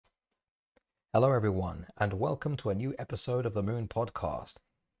Hello, everyone, and welcome to a new episode of the Moon Podcast.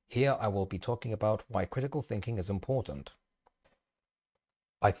 Here I will be talking about why critical thinking is important.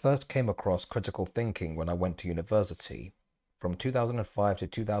 I first came across critical thinking when I went to university. From 2005 to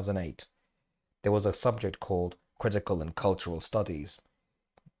 2008, there was a subject called Critical and Cultural Studies.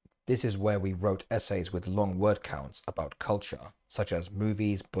 This is where we wrote essays with long word counts about culture, such as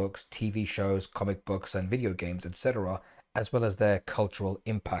movies, books, TV shows, comic books, and video games, etc., as well as their cultural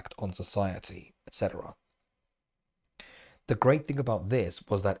impact on society, etc. The great thing about this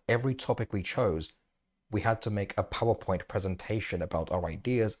was that every topic we chose, we had to make a PowerPoint presentation about our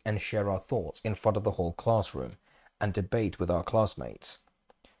ideas and share our thoughts in front of the whole classroom and debate with our classmates.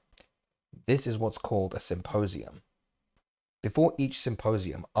 This is what's called a symposium. Before each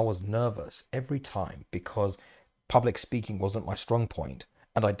symposium, I was nervous every time because public speaking wasn't my strong point,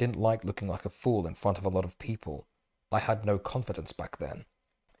 and I didn't like looking like a fool in front of a lot of people. I had no confidence back then.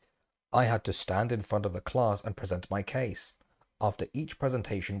 I had to stand in front of the class and present my case. After each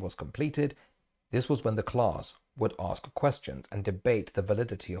presentation was completed, this was when the class would ask questions and debate the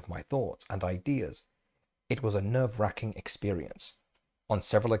validity of my thoughts and ideas. It was a nerve-wracking experience. On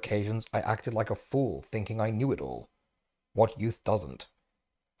several occasions, I acted like a fool, thinking I knew it all. What youth doesn't?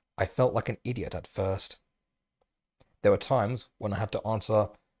 I felt like an idiot at first. There were times when I had to answer,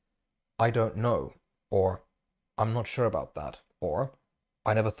 I don't know, or I'm not sure about that, or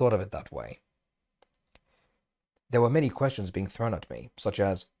I never thought of it that way. There were many questions being thrown at me, such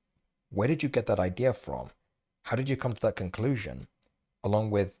as, where did you get that idea from? How did you come to that conclusion? Along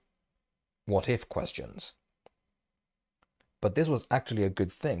with what if questions. But this was actually a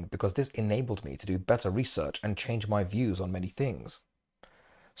good thing because this enabled me to do better research and change my views on many things.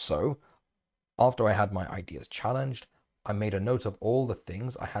 So, after I had my ideas challenged, I made a note of all the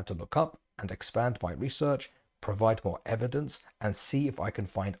things I had to look up and expand my research, provide more evidence, and see if I can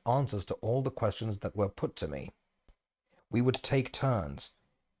find answers to all the questions that were put to me. We would take turns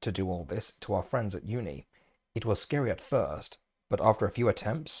to do all this to our friends at uni. It was scary at first, but after a few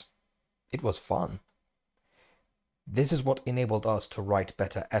attempts, it was fun. This is what enabled us to write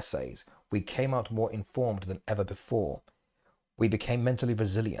better essays. We came out more informed than ever before. We became mentally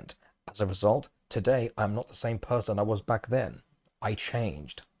resilient. As a result, today I'm not the same person I was back then. I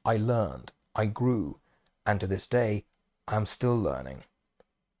changed, I learned, I grew, and to this day, I'm still learning.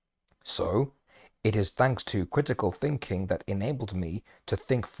 So, it is thanks to critical thinking that enabled me to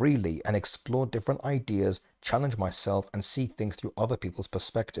think freely and explore different ideas, challenge myself, and see things through other people's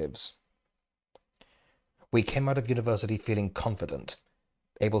perspectives. We came out of university feeling confident,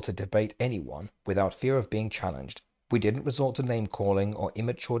 able to debate anyone without fear of being challenged. We didn't resort to name-calling or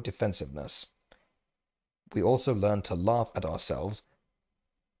immature defensiveness. We also learned to laugh at ourselves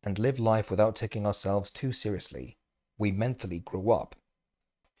and live life without taking ourselves too seriously. We mentally grew up.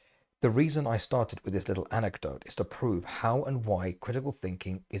 The reason I started with this little anecdote is to prove how and why critical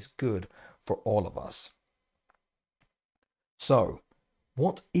thinking is good for all of us. So,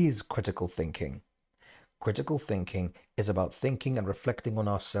 what is critical thinking? Critical thinking is about thinking and reflecting on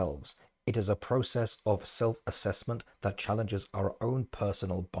ourselves. It is a process of self-assessment that challenges our own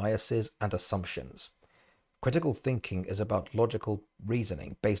personal biases and assumptions. Critical thinking is about logical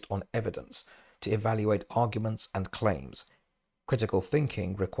reasoning based on evidence to evaluate arguments and claims. Critical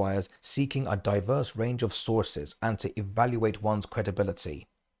thinking requires seeking a diverse range of sources and to evaluate one's credibility.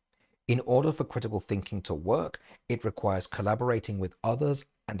 In order for critical thinking to work, it requires collaborating with others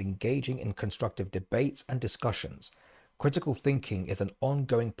and engaging in constructive debates and discussions. Critical thinking is an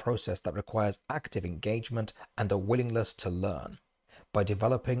ongoing process that requires active engagement and a willingness to learn. By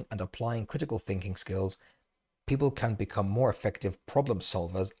developing and applying critical thinking skills, people can become more effective problem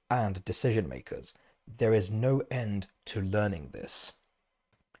solvers and decision makers. There is no end to learning this.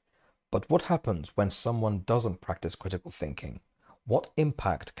 But what happens when someone doesn't practice critical thinking? What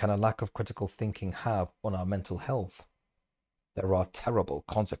impact can a lack of critical thinking have on our mental health? There are terrible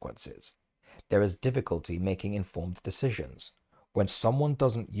consequences. There is difficulty making informed decisions. When someone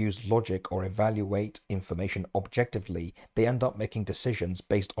doesn't use logic or evaluate information objectively, they end up making decisions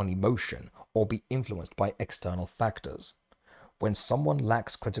based on emotion or be influenced by external factors. When someone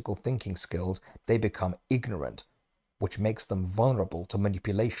lacks critical thinking skills, they become ignorant, which makes them vulnerable to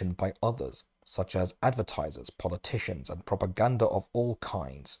manipulation by others, such as advertisers, politicians, and propaganda of all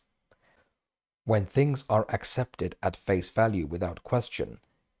kinds. When things are accepted at face value without question,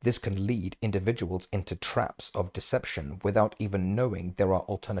 this can lead individuals into traps of deception without even knowing there are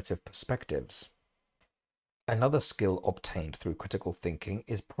alternative perspectives. Another skill obtained through critical thinking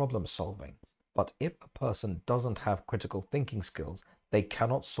is problem solving. But if a person doesn't have critical thinking skills, they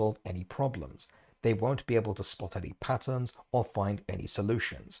cannot solve any problems. They won't be able to spot any patterns or find any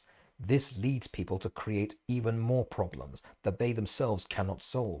solutions. This leads people to create even more problems that they themselves cannot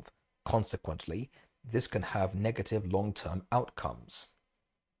solve. Consequently, this can have negative long-term outcomes.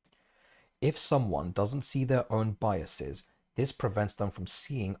 If someone doesn't see their own biases, this prevents them from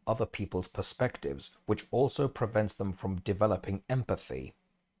seeing other people's perspectives, which also prevents them from developing empathy.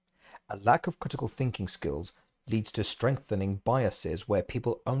 A lack of critical thinking skills leads to strengthening biases where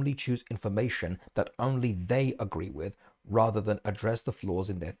people only choose information that only they agree with rather than address the flaws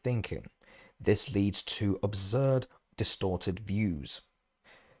in their thinking. This leads to absurd, distorted views.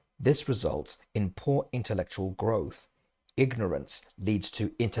 This results in poor intellectual growth. Ignorance leads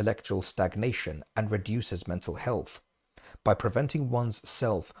to intellectual stagnation and reduces mental health. By preventing one's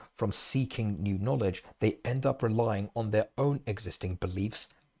self from seeking new knowledge, they end up relying on their own existing beliefs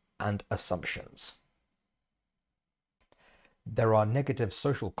and assumptions. There are negative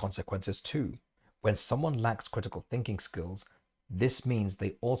social consequences too. When someone lacks critical thinking skills, this means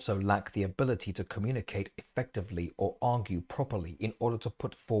they also lack the ability to communicate effectively or argue properly in order to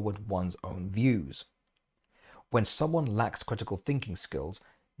put forward one's own views. When someone lacks critical thinking skills,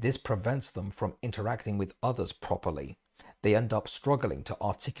 this prevents them from interacting with others properly. They end up struggling to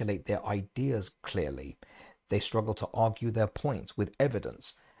articulate their ideas clearly. They struggle to argue their points with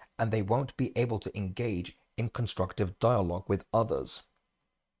evidence, and they won't be able to engage in constructive dialogue with others.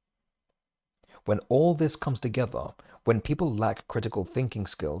 When all this comes together, when people lack critical thinking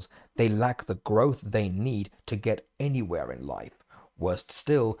skills, they lack the growth they need to get anywhere in life. Worst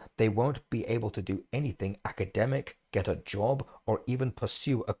still, they won't be able to do anything academic, get a job, or even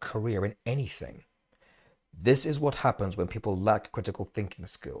pursue a career in anything. This is what happens when people lack critical thinking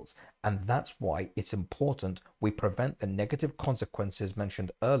skills, and that's why it's important we prevent the negative consequences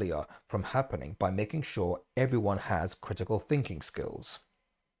mentioned earlier from happening by making sure everyone has critical thinking skills.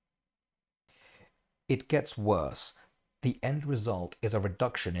 It gets worse. The end result is a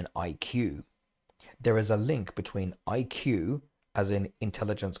reduction in IQ. There is a link between IQ, as in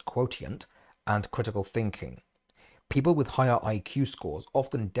intelligence quotient, and critical thinking. People with higher IQ scores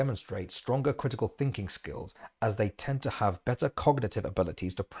often demonstrate stronger critical thinking skills as they tend to have better cognitive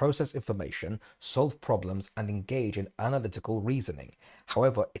abilities to process information, solve problems, and engage in analytical reasoning.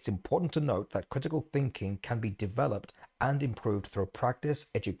 However, it's important to note that critical thinking can be developed and improved through practice,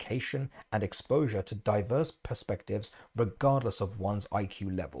 education, and exposure to diverse perspectives regardless of one's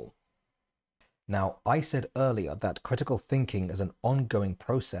IQ level. Now, I said earlier that critical thinking is an ongoing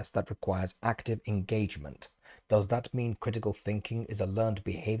process that requires active engagement. Does that mean critical thinking is a learned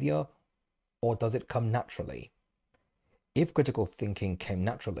behavior, or does it come naturally? If critical thinking came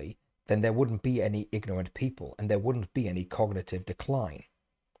naturally, then there wouldn't be any ignorant people and there wouldn't be any cognitive decline.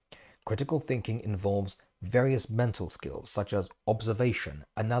 Critical thinking involves various mental skills such as observation,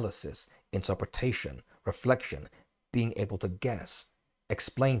 analysis, interpretation, reflection, being able to guess,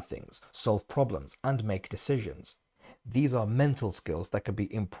 explain things, solve problems, and make decisions. These are mental skills that can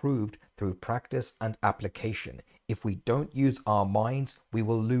be improved through practice and application. If we don't use our minds, we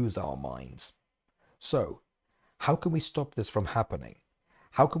will lose our minds. So, how can we stop this from happening?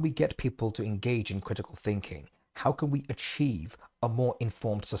 How can we get people to engage in critical thinking? How can we achieve a more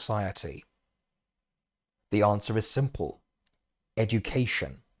informed society? The answer is simple: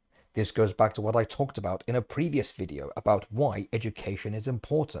 education. This goes back to what I talked about in a previous video about why education is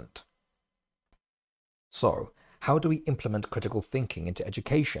important. So, how do we implement critical thinking into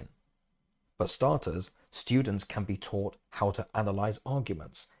education? For starters, students can be taught how to analyze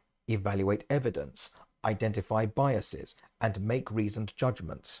arguments, evaluate evidence, identify biases, and make reasoned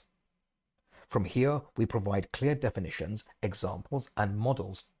judgments. From here, we provide clear definitions, examples, and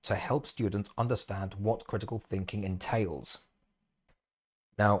models to help students understand what critical thinking entails.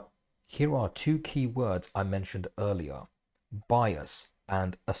 Now, here are two key words I mentioned earlier: bias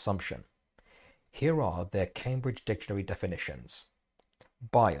and assumption. Here are their Cambridge Dictionary definitions.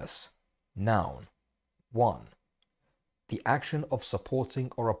 Bias, noun. 1. The action of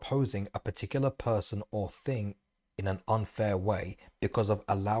supporting or opposing a particular person or thing in an unfair way because of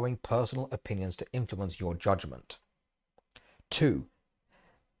allowing personal opinions to influence your judgment. 2.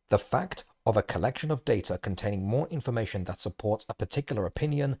 The fact of a collection of data containing more information that supports a particular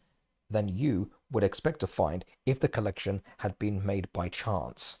opinion than you would expect to find if the collection had been made by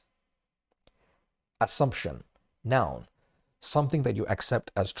chance. Assumption, noun. Something that you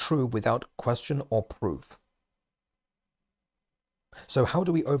accept as true without question or proof. So how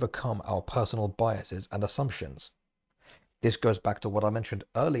do we overcome our personal biases and assumptions? This goes back to what I mentioned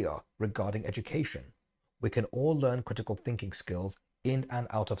earlier regarding education. We can all learn critical thinking skills in and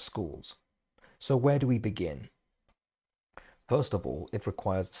out of schools. So where do we begin? First of all, it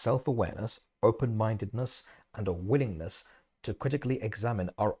requires self-awareness, open-mindedness, and a willingness to critically examine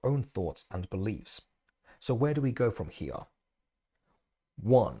our own thoughts and beliefs. So where do we go from here?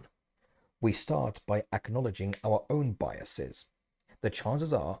 1. We start by acknowledging our own biases. The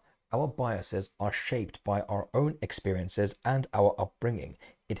chances are our biases are shaped by our own experiences and our upbringing.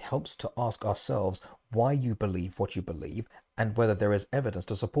 It helps to ask ourselves why you believe what you believe and whether there is evidence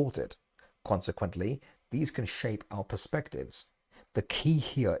to support it. Consequently, these can shape our perspectives. The key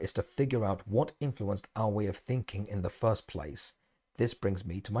here is to figure out what influenced our way of thinking in the first place. This brings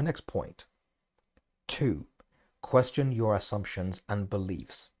me to my next point. 2. Question your assumptions and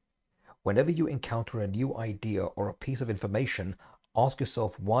beliefs. Whenever you encounter a new idea or a piece of information, ask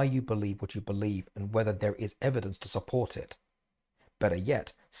yourself why you believe what you believe and whether there is evidence to support it. Better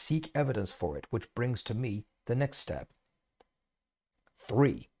yet, seek evidence for it, which brings to me the next step.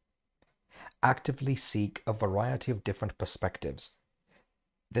 3. Actively seek a variety of different perspectives.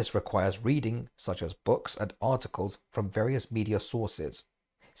 This requires reading, such as books and articles from various media sources.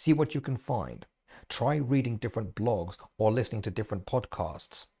 See what you can find. Try reading different blogs or listening to different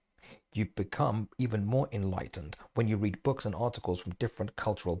podcasts. You become even more enlightened when you read books and articles from different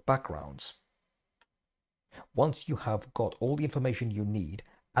cultural backgrounds. Once you have got all the information you need,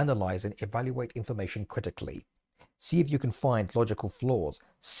 analyze and evaluate information critically. See if you can find logical flaws,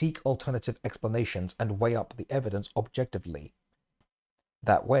 seek alternative explanations, and weigh up the evidence objectively.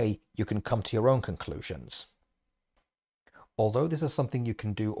 That way, you can come to your own conclusions. Although this is something you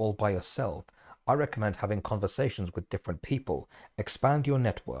can do all by yourself, I recommend having conversations with different people, expand your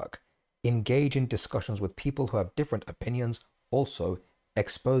network, engage in discussions with people who have different opinions, also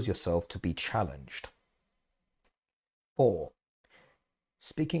expose yourself to be challenged. 4.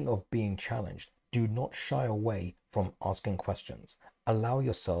 Speaking of being challenged, do not shy away from asking questions. Allow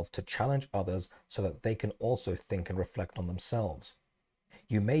yourself to challenge others so that they can also think and reflect on themselves.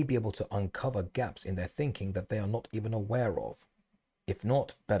 You may be able to uncover gaps in their thinking that they are not even aware of. If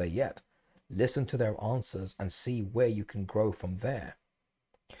not, better yet, listen to their answers and see where you can grow from there.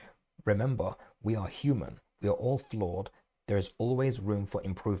 Remember, we are human. We are all flawed. There is always room for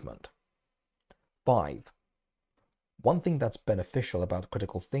improvement. 5. One thing that's beneficial about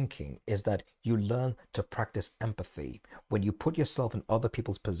critical thinking is that you learn to practice empathy. When you put yourself in other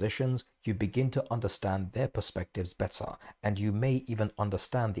people's positions, you begin to understand their perspectives better, and you may even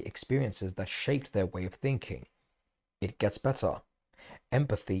understand the experiences that shaped their way of thinking. It gets better.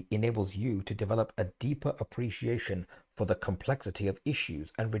 Empathy enables you to develop a deeper appreciation for the complexity of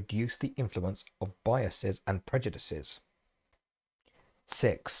issues and reduce the influence of biases and prejudices.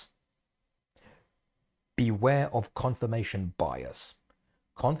 6. Beware of confirmation bias.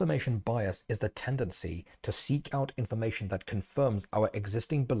 Confirmation bias is the tendency to seek out information that confirms our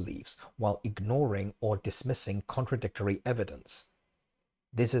existing beliefs while ignoring or dismissing contradictory evidence.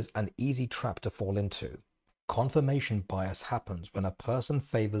 This is an easy trap to fall into. Confirmation bias happens when a person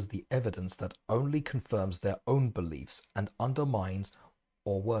favors the evidence that only confirms their own beliefs and undermines,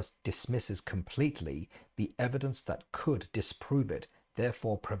 or worse, dismisses completely, the evidence that could disprove it,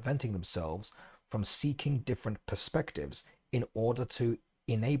 therefore preventing themselves from seeking different perspectives in order to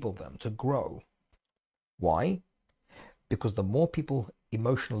enable them to grow. Why? Because the more people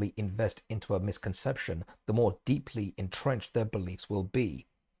emotionally invest into a misconception, the more deeply entrenched their beliefs will be.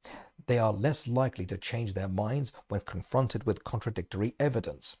 They are less likely to change their minds when confronted with contradictory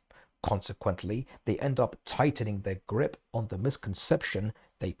evidence. Consequently, they end up tightening their grip on the misconception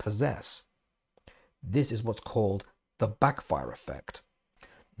they possess. This is what's called the backfire effect.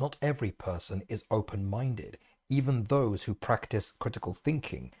 Not every person is open-minded. Even those who practice critical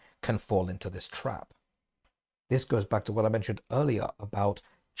thinking can fall into this trap. This goes back to what I mentioned earlier about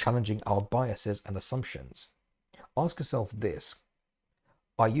challenging our biases and assumptions. Ask yourself this: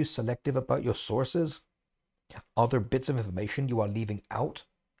 are you selective about your sources? Are there bits of information you are leaving out?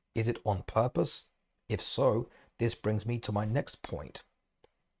 Is it on purpose? If so, this brings me to my next point.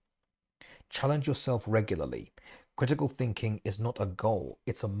 Challenge yourself regularly. Critical thinking is not a goal,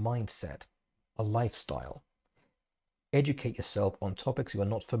 it's a mindset, a lifestyle. Educate yourself on topics you are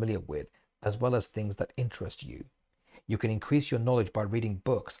not familiar with, as well as things that interest you. You can increase your knowledge by reading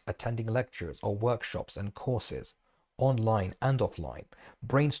books, attending lectures or workshops and courses, online and offline.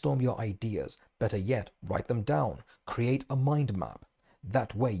 Brainstorm your ideas. Better yet, write them down. Create a mind map.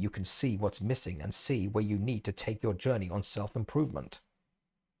 That way you can see what's missing and see where you need to take your journey on self-improvement.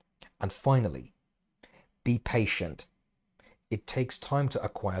 And finally, be patient. It takes time to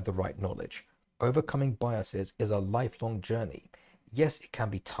acquire the right knowledge. Overcoming biases is a lifelong journey. Yes, it can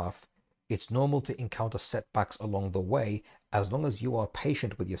be tough. It's normal to encounter setbacks along the way, as long as you are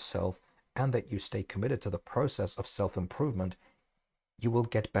patient with yourself and that you stay committed to the process of self-improvement, you will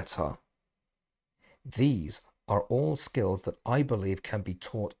get better. These are all skills that I believe can be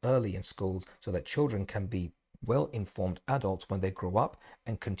taught early in schools so that children can be well-informed adults when they grow up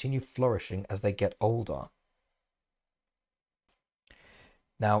and continue flourishing as they get older.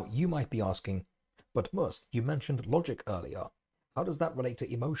 Now, you might be asking, but Mus, you mentioned logic earlier. How does that relate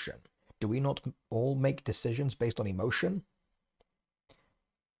to emotion? Do we not all make decisions based on emotion?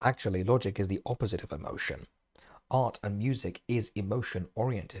 Actually, logic is the opposite of emotion. Art and music is emotion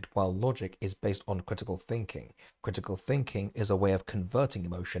oriented, while logic is based on critical thinking. Critical thinking is a way of converting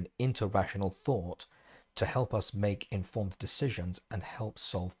emotion into rational thought to help us make informed decisions and help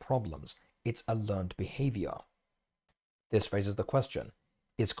solve problems. It's a learned behavior. This raises the question,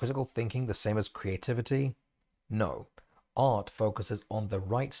 is critical thinking the same as creativity? No. Art focuses on the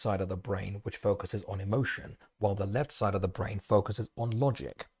right side of the brain, which focuses on emotion, while the left side of the brain focuses on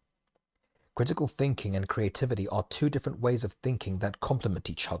logic. Critical thinking and creativity are two different ways of thinking that complement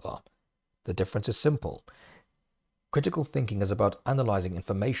each other. The difference is simple. Critical thinking is about analyzing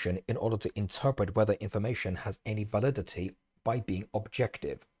information in order to interpret whether information has any validity by being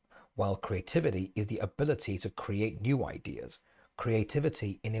objective, while creativity is the ability to create new ideas.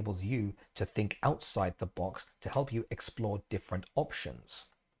 Creativity enables you to think outside the box to help you explore different options.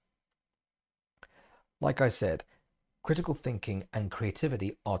 Like I said, critical thinking and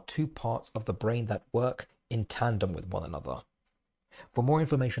creativity are two parts of the brain that work in tandem with one another. For more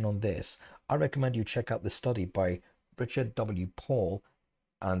information on this, I recommend you check out this study by Richard W. Paul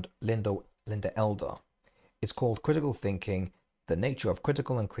and Linda Elder. It's called Critical Thinking, The Nature of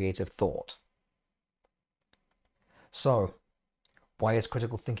Critical and Creative Thought. So, why is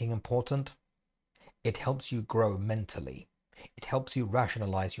critical thinking important? It helps you grow mentally. It helps you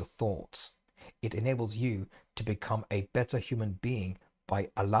rationalize your thoughts. It enables you to become a better human being by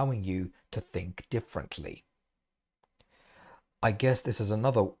allowing you to think differently. I guess this is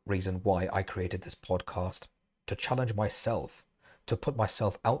another reason why I created this podcast, to challenge myself, to put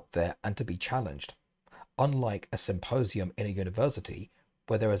myself out there and to be challenged. Unlike a symposium in a university,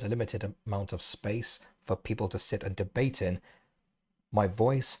 where there is a limited amount of space for people to sit and debate in, my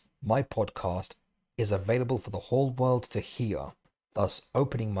voice, my podcast, is available for the whole world to hear, thus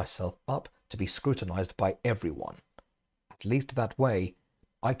opening myself up to be scrutinized by everyone. At least that way,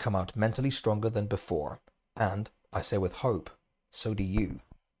 I come out mentally stronger than before, and, I say with hope, so do you.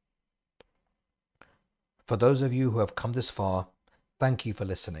 For those of you who have come this far, thank you for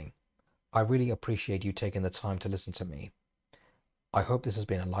listening. I really appreciate you taking the time to listen to me. I hope this has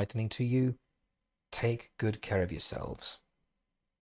been enlightening to you. Take good care of yourselves.